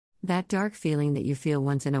That dark feeling that you feel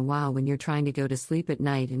once in a while when you're trying to go to sleep at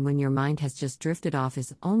night and when your mind has just drifted off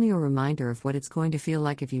is only a reminder of what it's going to feel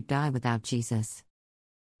like if you die without Jesus.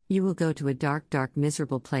 You will go to a dark, dark,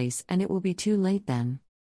 miserable place, and it will be too late then.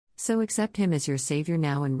 So accept Him as your Savior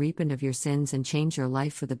now and repent of your sins and change your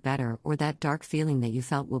life for the better, or that dark feeling that you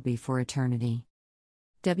felt will be for eternity.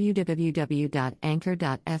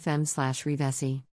 www.anchor.fm/revesi